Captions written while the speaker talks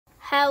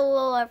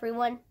Hello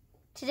everyone.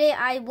 Today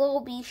I will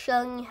be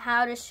showing you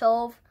how to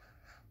solve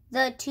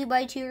the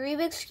 2x2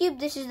 Rubik's Cube.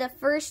 This is the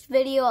first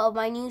video of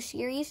my new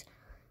series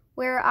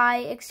where I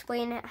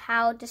explain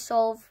how to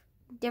solve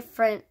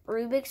different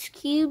Rubik's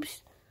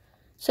Cubes.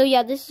 So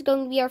yeah, this is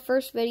going to be our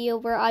first video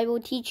where I will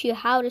teach you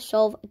how to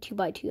solve a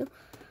 2x2.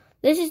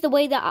 This is the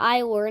way that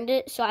I learned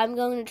it, so I'm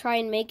going to try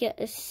and make it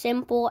as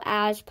simple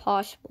as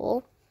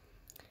possible.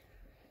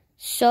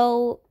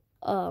 So,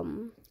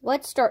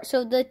 let's start.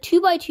 So the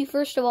 2x2,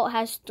 first of all,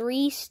 has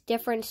 3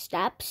 different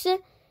steps,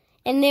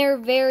 and they're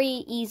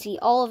very easy.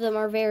 All of them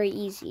are very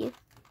easy.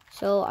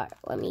 So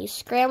let me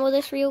scramble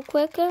this real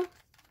quick.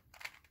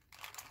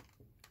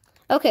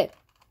 Okay.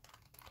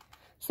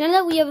 So now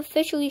that we have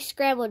officially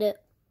scrambled it,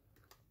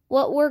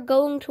 what we're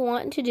going to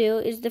want to do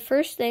is the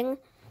first thing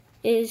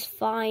is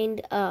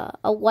find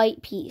a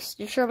white piece.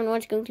 Determine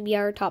what's going to be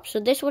our top. So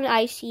this one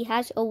I see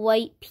has a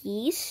white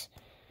piece,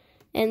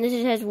 and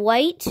this has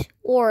white,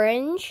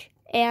 orange,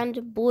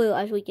 and blue,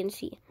 as we can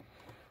see.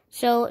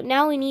 So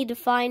now we need to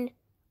find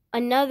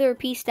another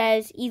piece that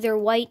is either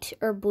white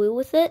or blue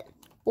with it,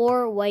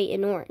 or white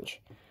and orange.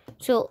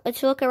 So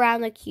let's look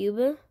around the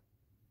cube.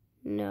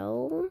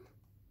 No,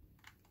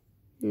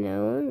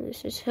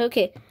 this is,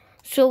 okay.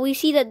 So we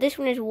see that this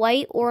one is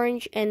white,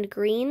 orange, and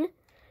green.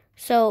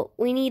 So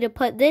we need to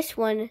put this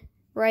one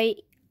right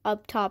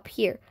up top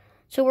here.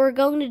 So what we're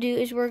going to do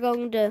is we're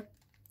going to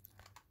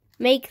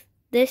make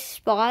this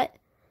spot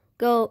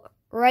go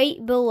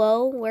right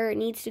below where it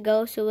needs to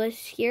go. So this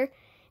is here.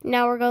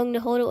 Now we're going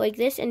to hold it like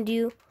this and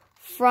do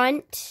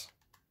front,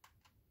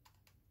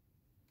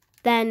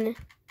 then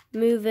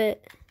move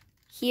it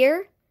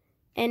here,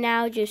 and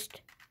now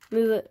just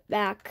move it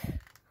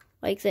back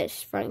like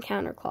this, front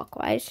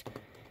counterclockwise.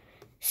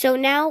 So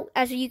now,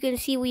 as you can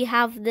see, we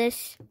have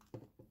this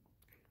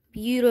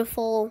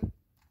beautiful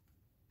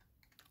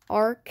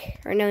arc,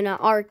 or no,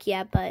 not arc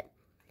yet, but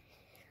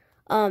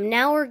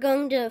now we're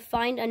going to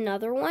find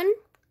another one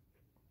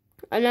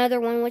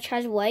which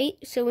has white.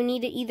 So we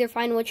need to either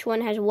find which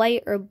one has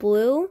white or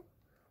blue,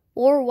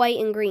 or white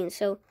and green.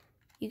 So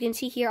you can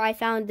see here I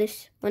found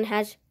this one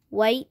has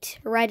white,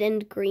 red,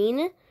 and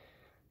green.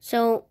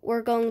 So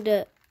we're going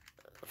to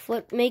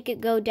make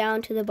it go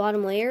down to the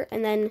bottom layer,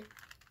 and then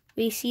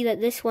we see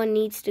that this one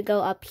needs to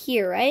go up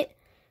here, right?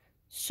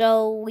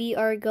 So we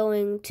are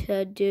going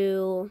to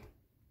do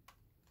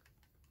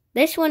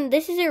this one.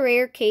 This is a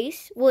rare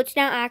case. Well, it's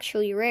not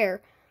actually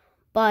rare,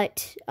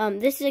 but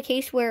this is a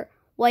case where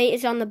white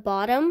is on the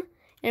bottom,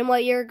 and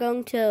what you're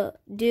going to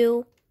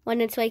do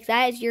when it's like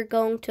that is you're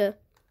going to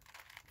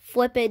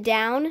flip it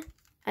down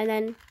and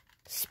then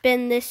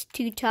spin this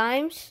 2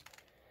 times,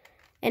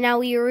 and now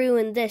we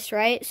ruined this,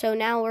 right? So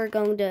now we're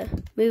going to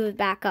move it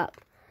back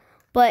up.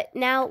 But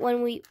now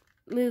when we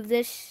move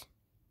this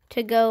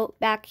to go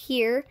back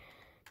here,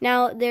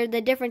 now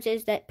the difference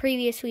is that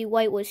previously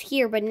white was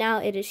here, but now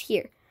it is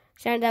here.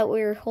 So now that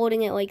we're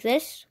holding it like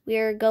this, we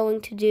are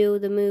going to do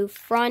the move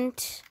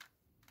front,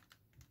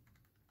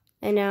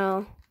 and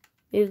now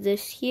move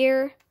this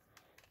here,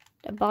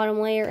 the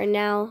bottom layer, and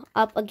now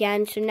up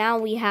again. So now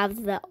we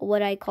have the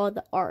what I call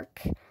the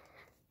arc.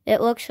 It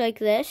looks like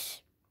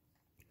this.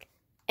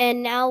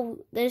 And now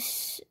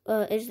this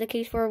is the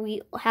case where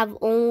we have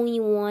only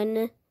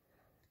one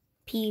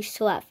piece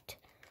left.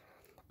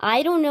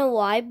 I don't know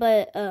why,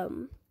 but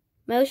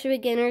most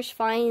beginners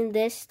find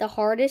this the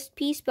hardest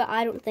piece, but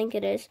I don't think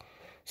it is.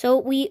 So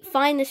we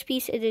find this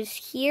piece, it is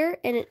here,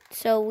 and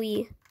so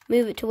we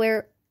move it to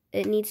where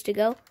it needs to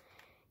go.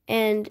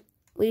 And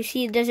we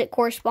see, does it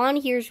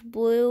correspond? Here's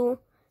blue,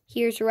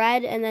 here's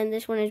red, and then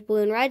this one is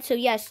blue and red. So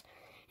yes,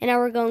 and now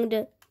we're going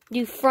to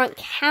do front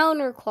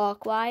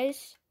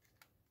counterclockwise.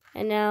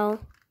 And now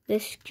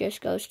this just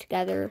goes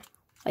together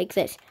like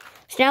this.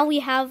 So now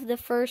we have the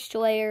first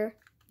layer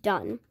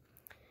done.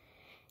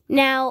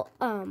 Now,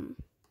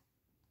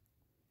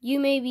 you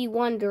may be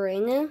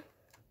wondering,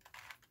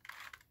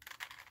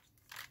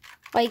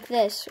 like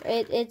this,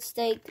 it's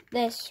like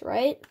this,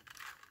 right?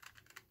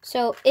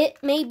 So it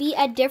may be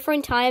at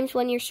different times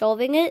when you're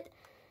solving it.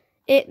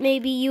 It may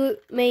be you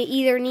may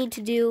either need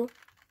to do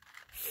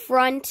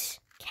front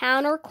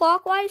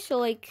counterclockwise, so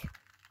like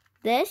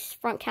this,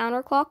 front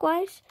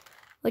counterclockwise,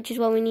 which is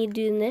what we need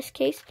to do in this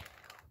case.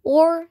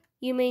 Or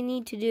you may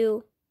need to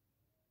do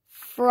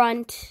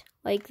front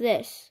like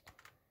this.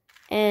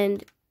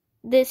 And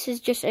this is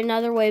just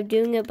another way of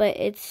doing it, but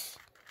it's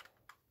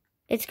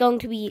going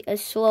to be a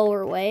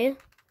slower way.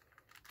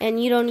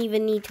 And you don't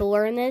even need to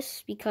learn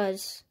this,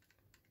 because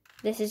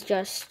this is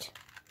just,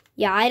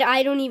 yeah,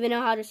 I don't even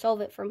know how to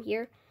solve it from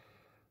here.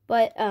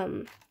 But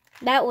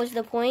that was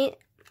the point.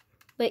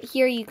 But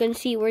here you can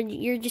see where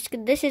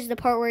this is the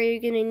part where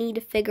you're going to need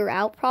to figure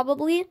out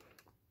probably.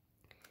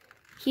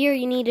 Here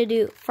you need to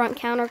do front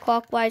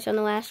counterclockwise on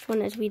the last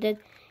one as we did.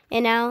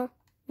 And now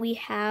we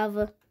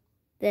have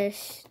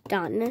this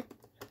done.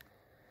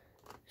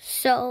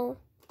 So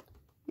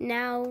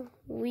now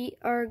we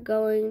are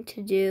going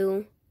to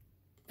do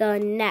the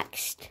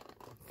next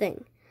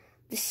thing,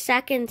 the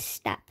second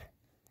step.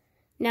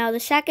 Now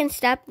the second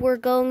step, we're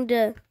going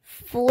to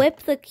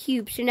flip the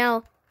cube. So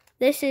now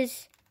this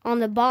is on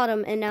the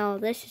bottom and now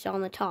this is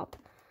on the top.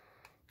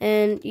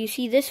 And you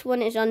see this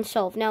one is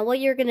unsolved. Now what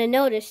you're going to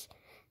notice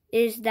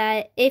is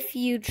that if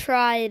you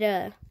try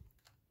to,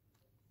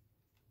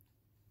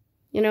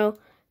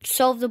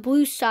 solve the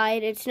blue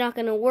side, it's not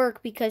going to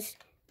work, because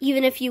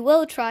even if you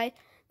will try,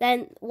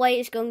 then white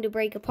is going to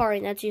break apart,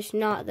 and that's just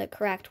not the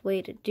correct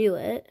way to do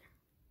it.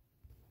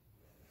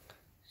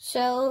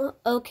 So,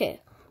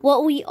 okay.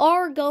 What we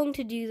are going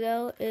to do,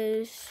 though,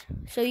 is,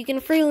 so you can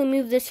freely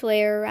move this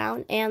layer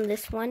around and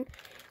this one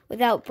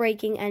without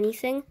breaking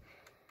anything.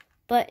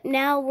 But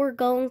now we're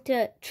going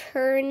to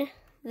turn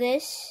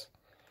this.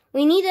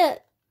 We need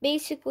to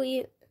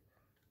basically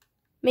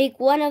make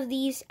one of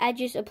these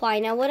edges apply.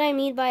 Now, what I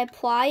mean by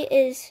apply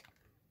is,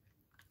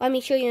 let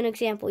me show you an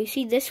example. You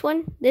see this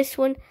one? This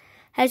one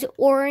has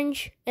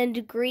orange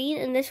and green,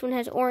 and this one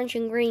has orange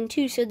and green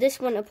too, so this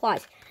one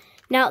applies.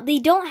 Now, they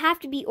don't have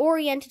to be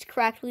oriented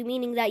correctly,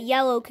 meaning that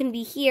yellow can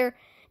be here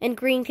and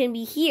green can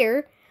be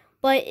here,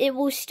 but it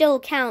will still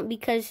count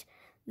because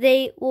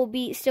they will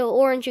be still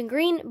orange and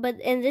green,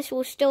 and this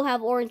will still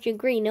have orange and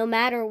green. No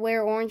matter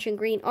where orange and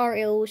green are,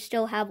 it will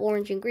still have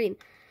orange and green.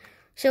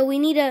 So we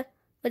need to,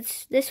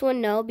 this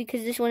one no,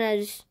 because this one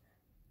has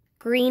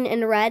green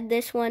and red.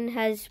 This one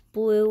has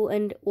blue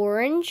and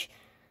orange.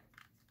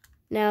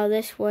 Now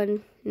this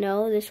one,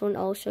 no, this one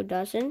also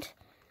doesn't.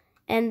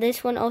 And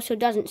this one also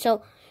doesn't.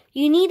 So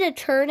you need to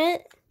turn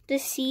it to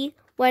see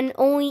when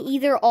only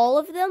either all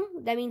of them,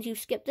 that means you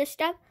skip this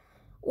step,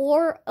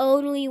 or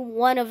only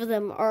one of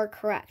them are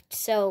correct.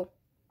 So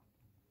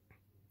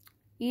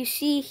you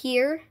see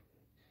here,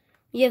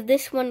 you have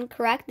this one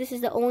correct. This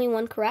is the only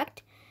one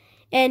correct.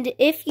 And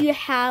if you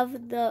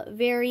have the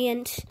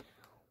variant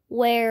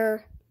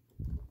where,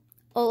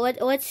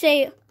 let's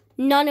say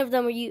none of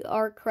them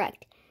are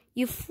correct.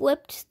 You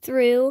flipped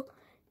through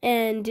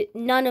and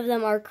none of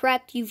them are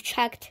correct. You've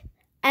checked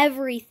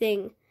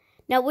everything.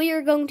 Now what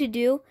you're going to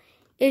do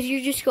is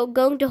you're just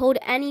going to hold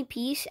any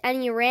piece,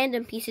 any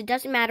random piece, it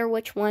doesn't matter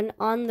which one,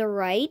 on the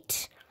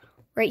right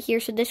here.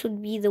 So this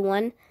would be the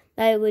one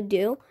that I would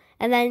do.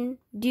 And then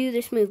do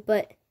this move.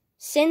 But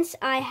since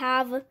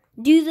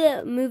do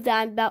the move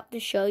that I'm about to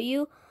show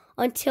you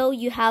until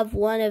you have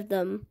one of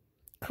them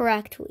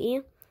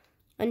correctly.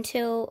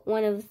 Until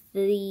one of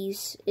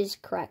these is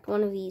correct.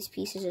 One of these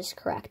pieces is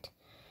correct.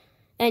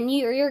 And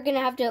you're going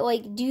to have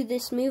to do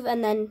this move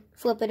and then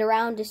flip it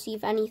around to see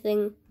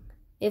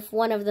if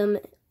one of them,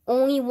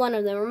 only one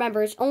of them,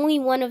 remember it's only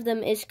one of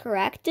them is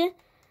correct.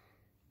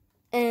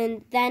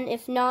 And then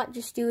if not,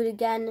 just do it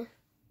again,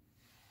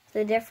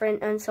 the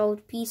different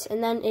unsolved piece,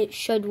 and then it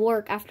should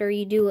work after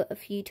you do it a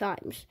few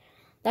times.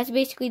 That's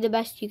basically the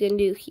best you can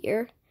do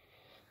here.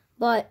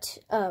 But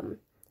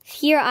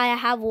here I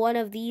have one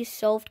of these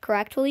solved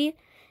correctly,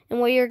 and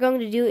what you're going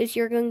to do is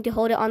you're going to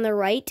hold it on the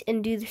right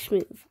and do this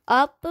move.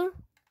 Up,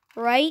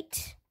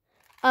 right,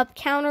 up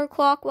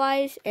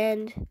counterclockwise,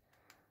 and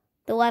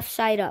the left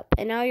side up.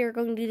 And now you're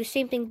going to do the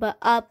same thing, but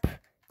up,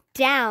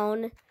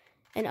 down,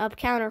 and up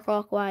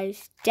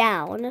counterclockwise,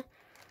 down.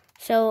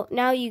 So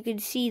now you can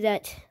see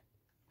that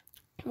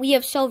we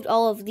have solved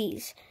all of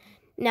these.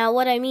 Now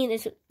what I mean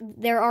is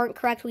they aren't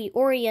correctly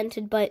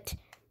oriented, but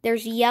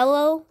there's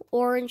yellow,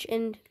 orange,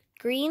 and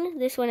green.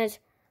 This one is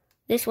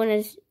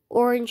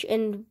orange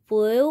and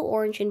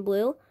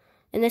blue,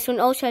 and this one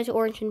also has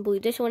orange and blue.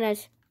 This one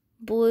has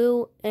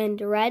blue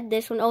and red.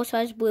 This one also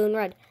has blue and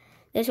red.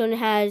 This one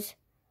has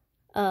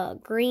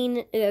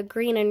green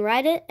and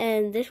red,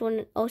 and this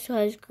one also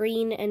has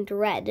green and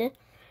red.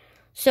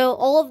 So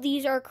all of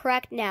these are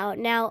correct now.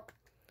 Now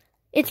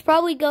it's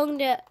probably going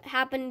to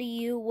happen to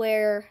you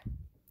where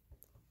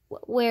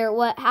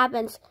what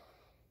happens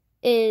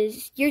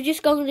is you're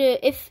just going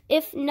to,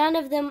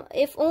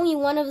 if only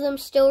one of them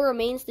still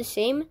remains the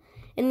same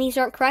and these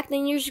aren't correct,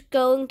 then you're just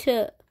going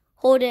to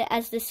hold it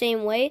as the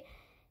same way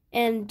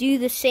and do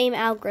the same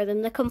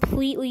algorithm, the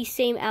completely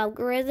same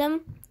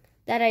algorithm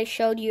that I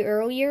showed you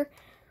earlier.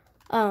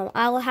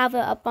 I will have it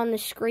up on the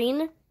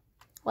screen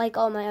like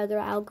all my other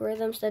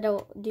algorithms that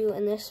I'll do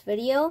in this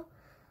video.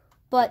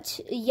 But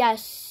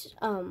yes,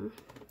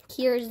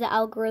 here's the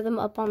algorithm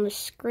up on the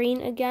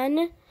screen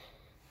again.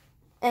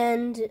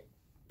 And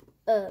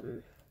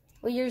well,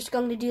 you're just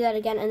going to do that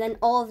again, and then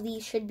all of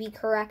these should be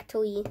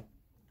correctly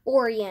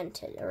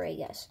oriented, or I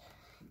guess.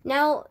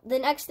 Now, the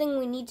next thing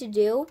we need to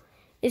do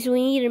is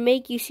we need to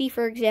make, you see,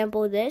 for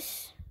example,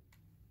 this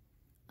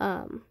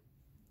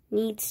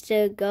needs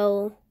to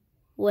go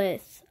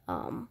with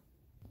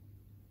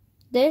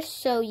this.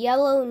 So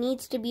yellow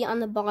needs to be on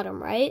the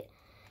bottom, right?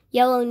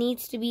 Yellow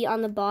needs to be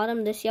on the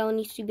bottom, this yellow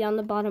needs to be on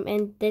the bottom,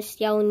 and this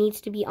yellow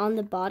needs to be on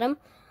the bottom.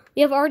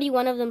 We have already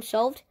one of them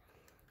solved.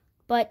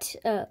 But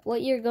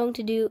what you're going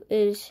to do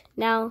is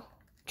now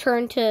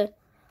turn to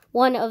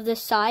one of the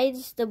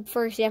sides.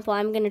 For example,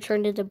 I'm going to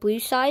turn to the blue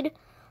side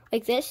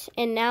like this.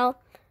 And now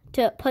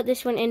to put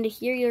this one into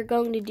here, you're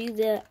going to do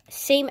the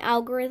same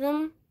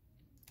algorithm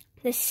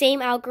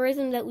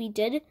that we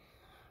did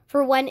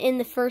for when in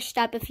the first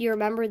step. If you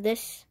remember,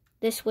 this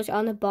was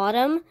on the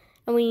bottom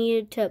and we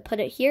needed to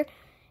put it here.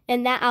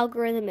 And that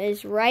algorithm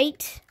is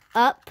right,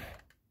 up,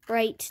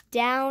 right,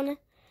 down,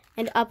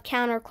 and up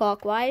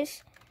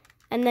counterclockwise.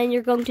 And then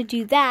you're going to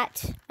do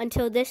that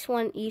until this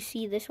one, you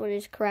see this one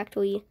is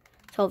correctly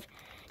solved.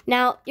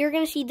 Now, you're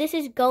going to see this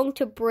is going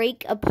to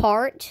break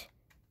apart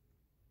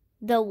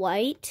the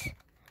white,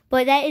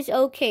 but that is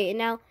okay.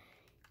 Now,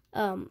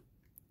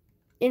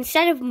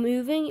 instead of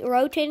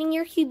rotating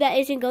your cube, that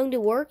isn't going to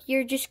work.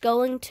 You're just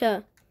going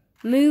to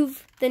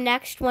move the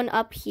next one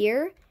up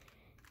here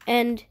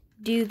and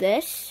do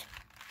this,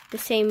 the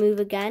same move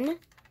again.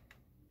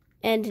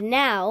 And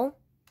now,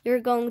 you're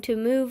going to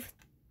move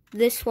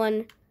this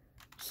one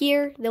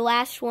here, the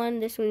last one.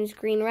 This one is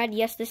green, red.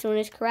 Yes, this one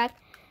is correct.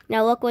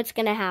 Now look what's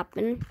going to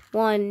happen.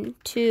 1,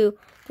 2,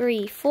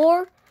 3,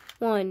 4.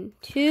 1,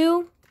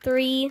 2,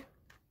 3,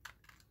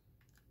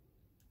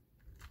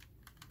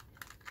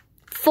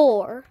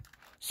 4.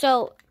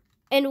 So,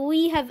 and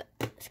we have,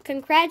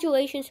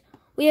 congratulations,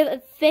 we have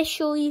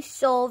officially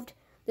solved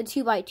the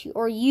 2x2,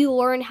 or you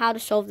learned how to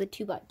solve the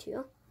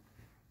 2x2.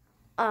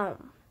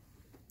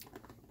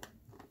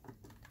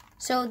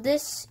 So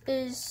this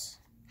is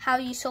how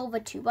you solve a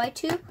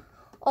 2x2.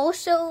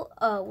 Also,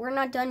 we're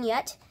not done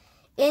yet.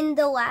 In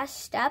the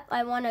last step,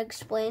 I want to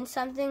explain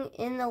something.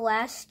 In the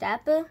last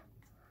step,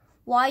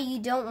 why you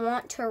don't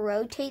want to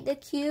rotate the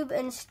cube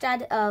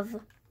instead of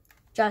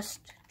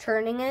just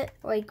turning it,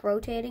 like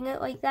rotating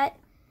it like that.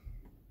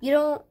 You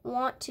don't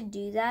want to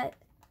do that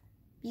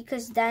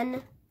because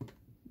then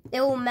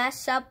it will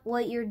mess up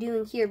what you're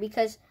doing here,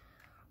 because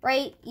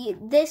right,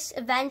 this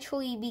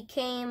eventually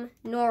became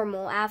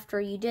normal after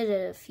you did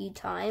it a few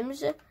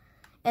times,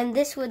 and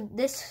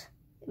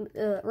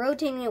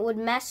rotating it would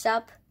mess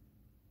up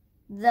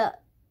the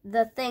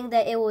thing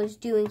that it was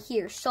doing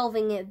here,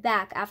 solving it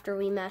back after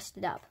we messed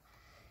it up.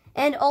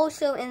 And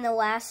also in the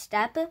last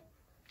step,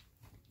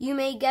 you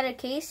may get a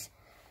case.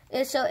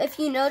 So if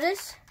you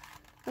notice,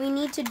 we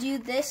need to do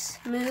this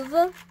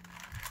move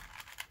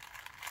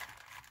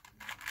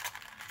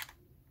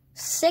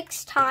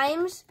 6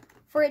 times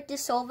for it to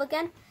solve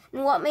again.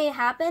 And what may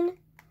happen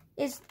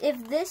is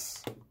if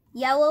this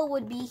yellow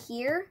would be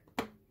here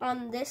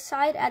on this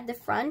side at the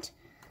front,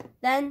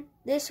 then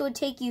this would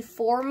take you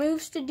 4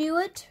 moves to do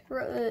it,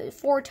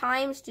 4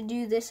 times to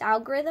do this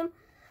algorithm.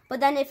 But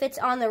then if it's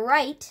on the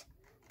right,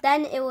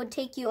 then it would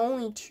take you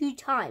only 2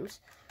 times.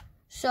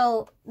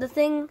 So the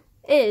thing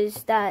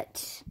is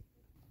that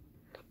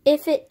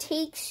if it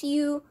takes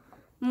you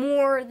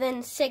more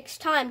than 6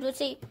 times, let's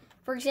say,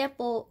 for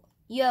example,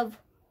 you have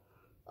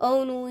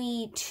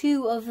only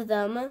 2 of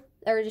them that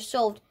are just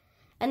solved,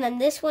 and then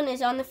this one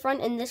is on the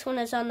front and this one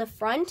is on the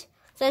front,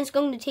 so then it's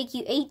going to take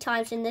you 8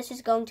 times, and this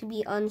is going to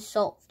be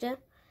unsolved.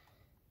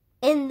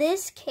 In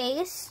this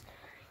case,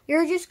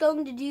 you're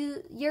going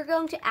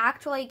to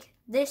act like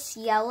this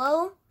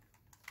yellow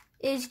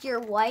is your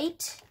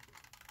white,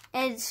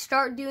 and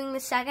start doing the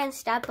second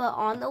step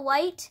on the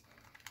white,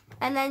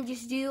 and then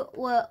just do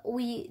what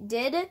we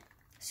did,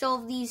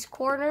 solve these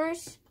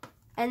corners,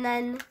 and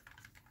then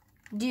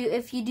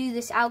if you do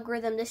this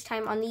algorithm this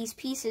time on these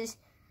pieces,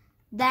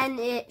 then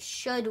it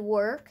should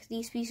work.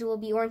 These pieces will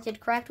be oriented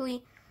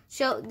correctly.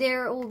 So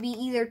there will be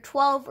either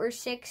 12 or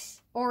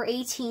 6 or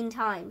 18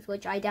 times,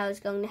 which I doubt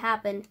is going to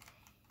happen.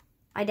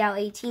 I doubt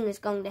 18 is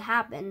going to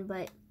happen,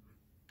 but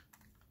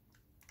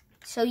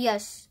so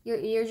yes,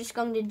 you're just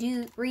going to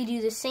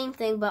redo the same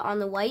thing but on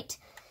the white,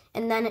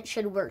 and then it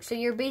should work. So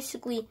you're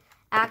basically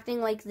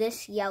acting like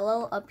this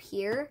yellow up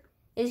here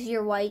is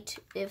your white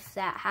if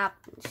that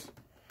happens.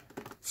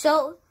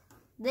 So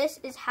this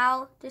is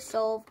how to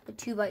solve a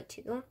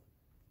 2x2.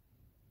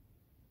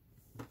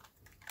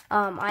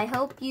 I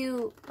hope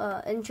you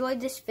enjoyed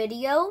this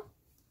video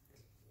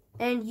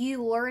and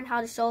you learned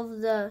how to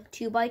solve the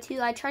 2x2.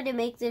 I tried to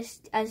make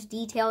this as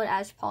detailed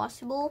as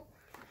possible.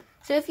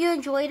 So if you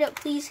enjoyed it,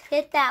 please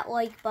hit that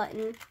like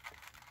button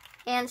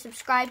and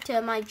subscribe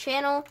to my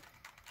channel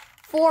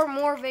for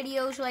more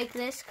videos like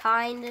this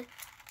kind.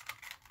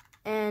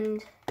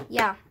 And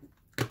yeah,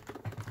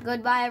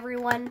 goodbye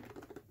everyone,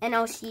 and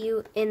I'll see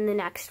you in the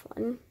next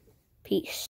one. Peace.